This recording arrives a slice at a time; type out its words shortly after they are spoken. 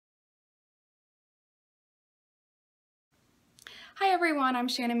Hi everyone, I'm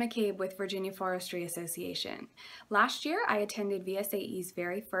Shannon McCabe with Virginia Forestry Association. Last year I attended VSAE's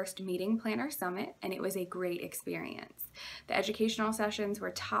very first Meeting Planner Summit and it was a great experience. The educational sessions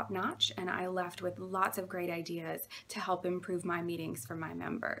were top-notch and I left with lots of great ideas to help improve my meetings for my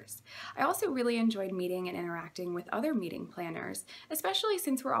members. I also really enjoyed meeting and interacting with other meeting planners, especially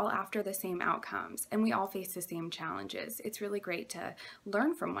since we're all after the same outcomes and we all face the same challenges. It's really great to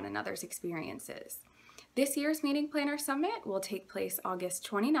learn from one another's experiences. This year's Meeting Planner Summit will take place August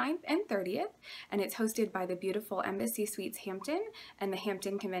 29th and 30th, and it's hosted by the beautiful Embassy Suites Hampton and the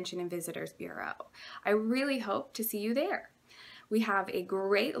Hampton Convention and Visitors Bureau. I really hope to see you there. We have a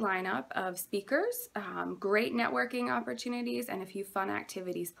great lineup of speakers, great networking opportunities, and a few fun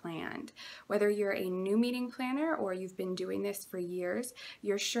activities planned. Whether you're a new meeting planner or you've been doing this for years,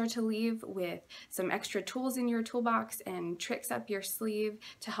 you're sure to leave with some extra tools in your toolbox and tricks up your sleeve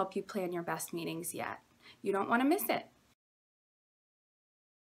to help you plan your best meetings yet. You don't want to miss it.